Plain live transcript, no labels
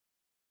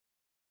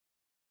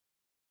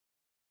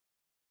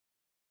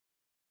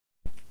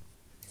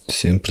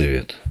Всем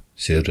привет!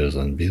 Сервер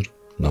Зомбир,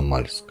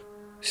 Намальск.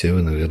 Все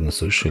вы, наверное,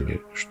 слышали,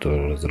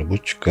 что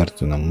разработчик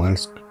карты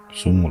Намальск,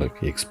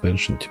 Сумрак и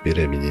Экспеншен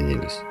теперь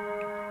объединились.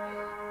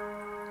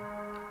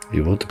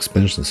 И вот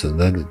Экспеншен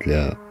создали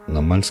для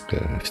Намальска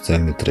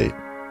официальный трейд.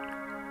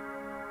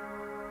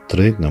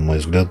 Трейд, на мой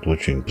взгляд,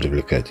 очень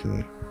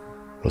привлекательный.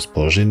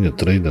 Расположение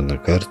трейда на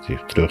карте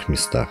в 3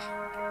 местах.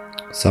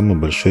 Самый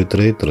большой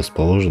трейд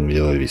расположен в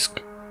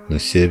Еловиск, на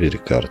севере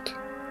карты.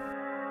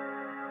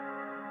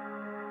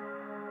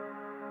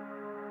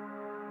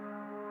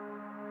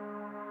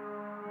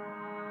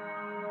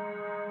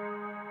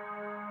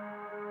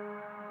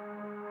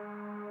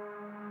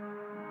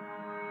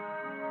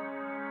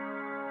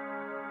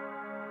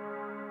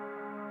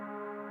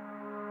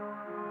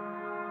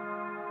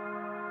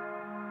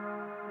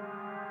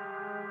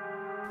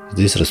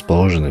 Здесь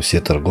расположены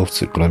все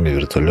торговцы, кроме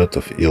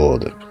вертолетов и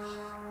лодок.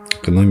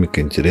 Экономика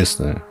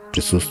интересная,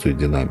 присутствует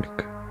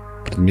динамика.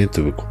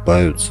 Предметы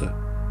выкупаются.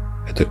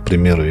 Это, к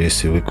примеру,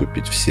 если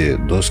выкупить все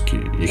доски,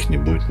 их не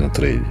будет на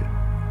трейде.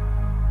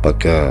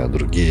 Пока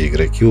другие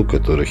игроки, у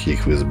которых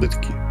их в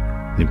избытке,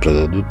 не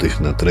продадут их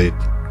на трейд,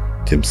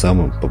 тем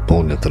самым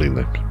пополнят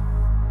рынок.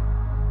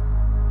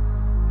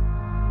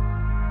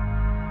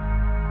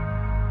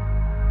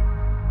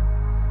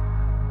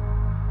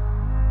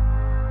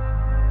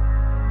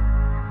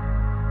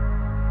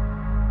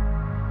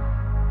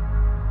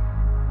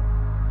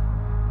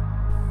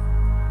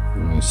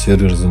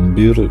 Сервер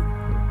Зомбир,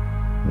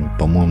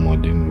 по-моему,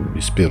 один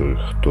из первых,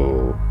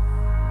 кто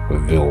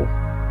ввел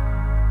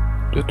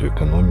эту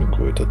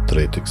экономику, этот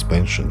Трейд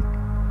Экспеншен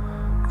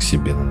к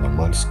себе на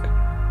Намальск,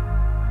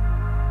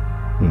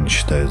 не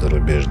считая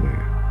зарубежные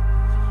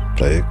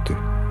проекты.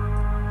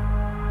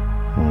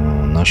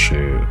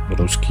 Наши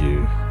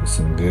русские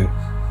СНГ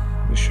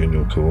еще ни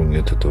у кого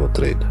нет этого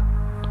трейда.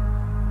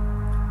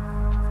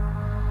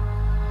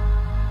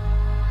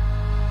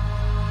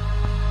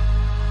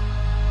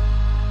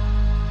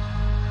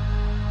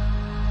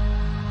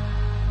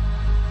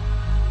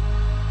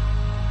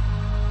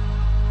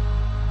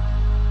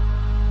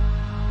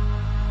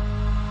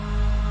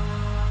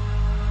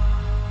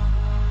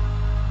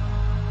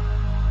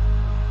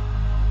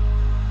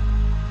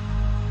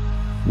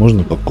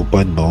 Можно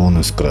покупать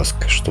баллоны с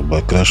краской, чтобы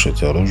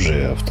окрашивать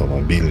оружие,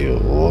 автомобили,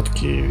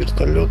 лодки,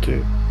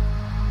 вертолеты.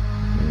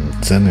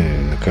 Цены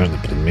на каждый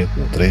предмет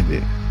на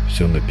трейде,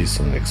 все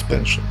написано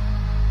Экспеншен.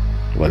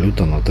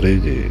 Валюта на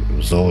трейде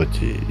в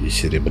золоте и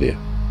серебре.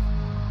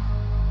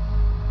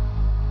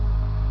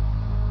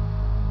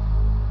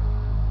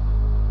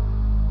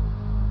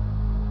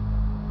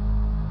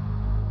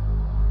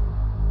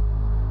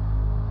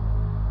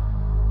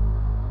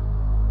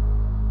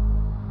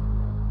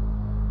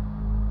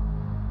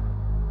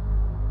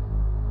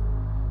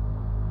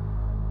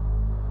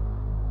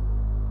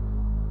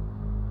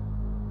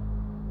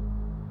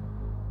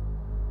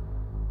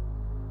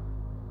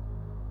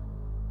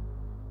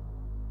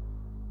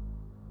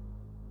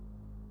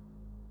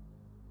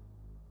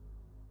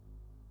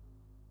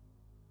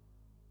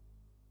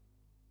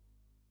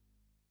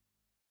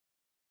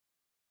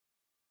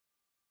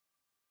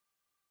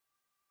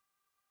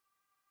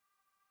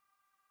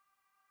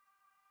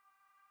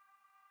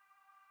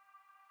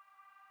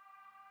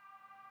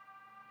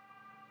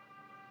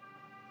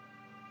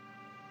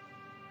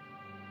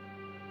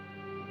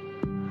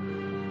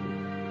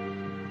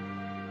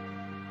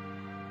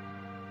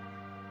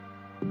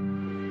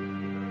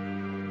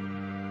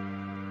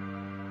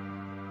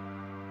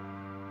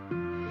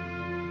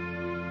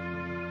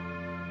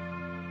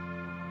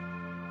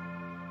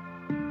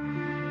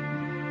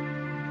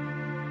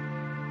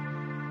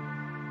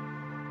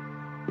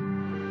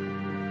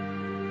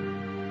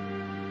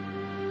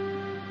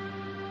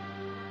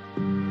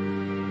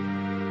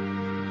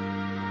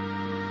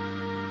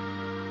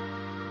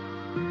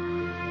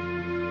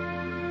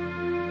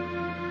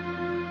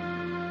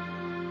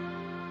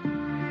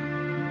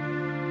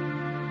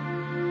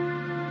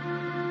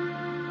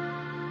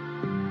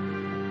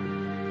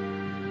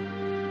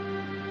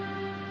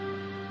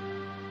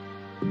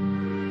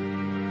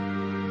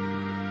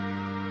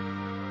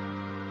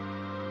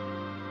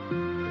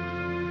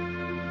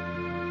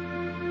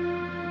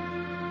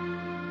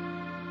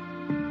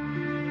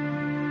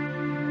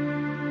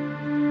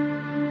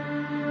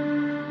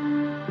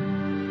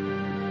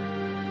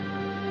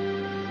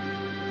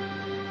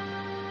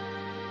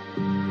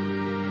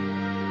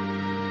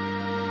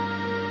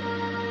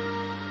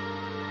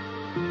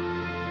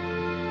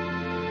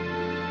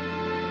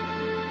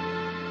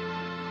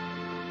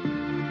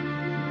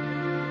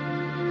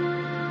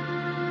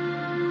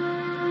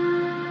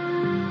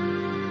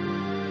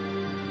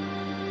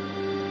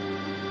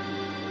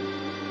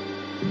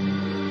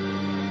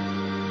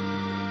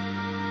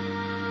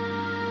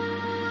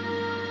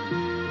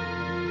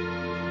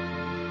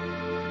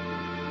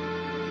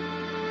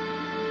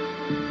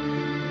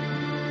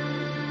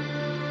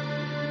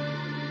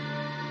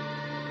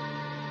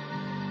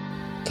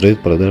 Трейд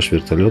продаж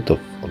вертолетов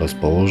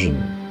расположен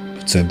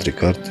в центре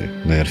карты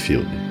на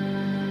Эрфилде.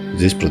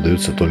 Здесь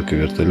продаются только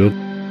вертолет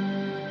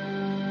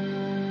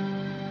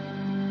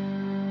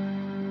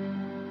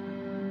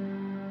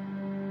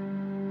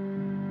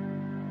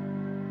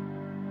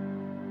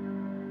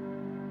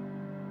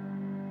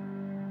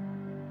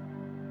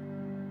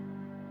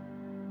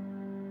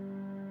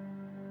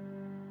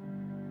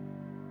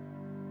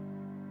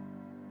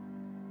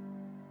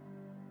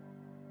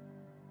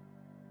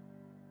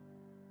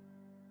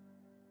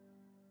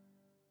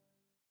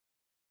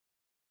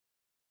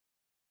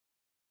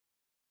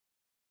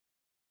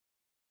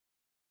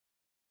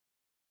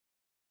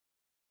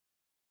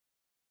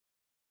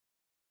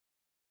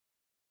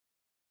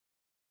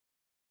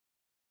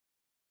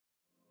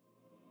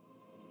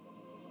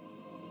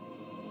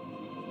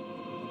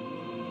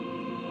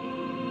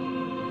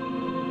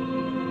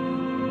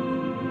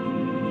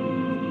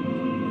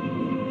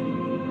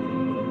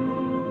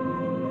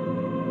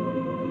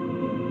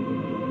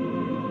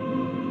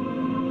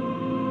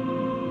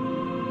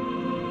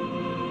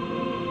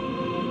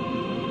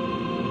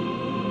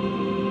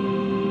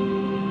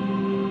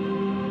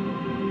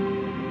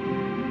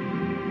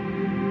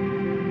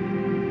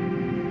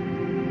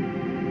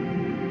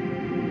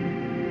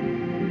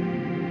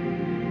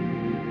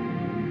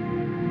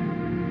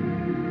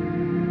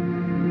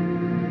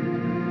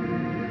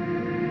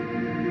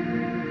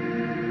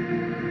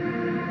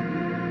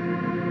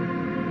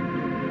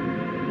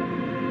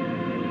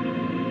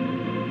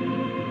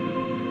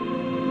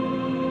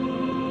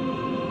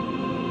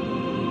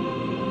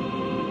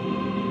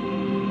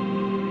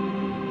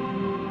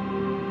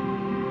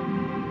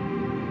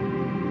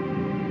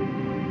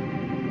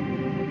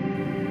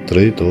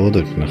Трейд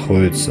лодок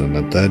находится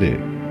на Таре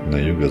на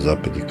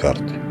юго-западе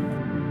карты.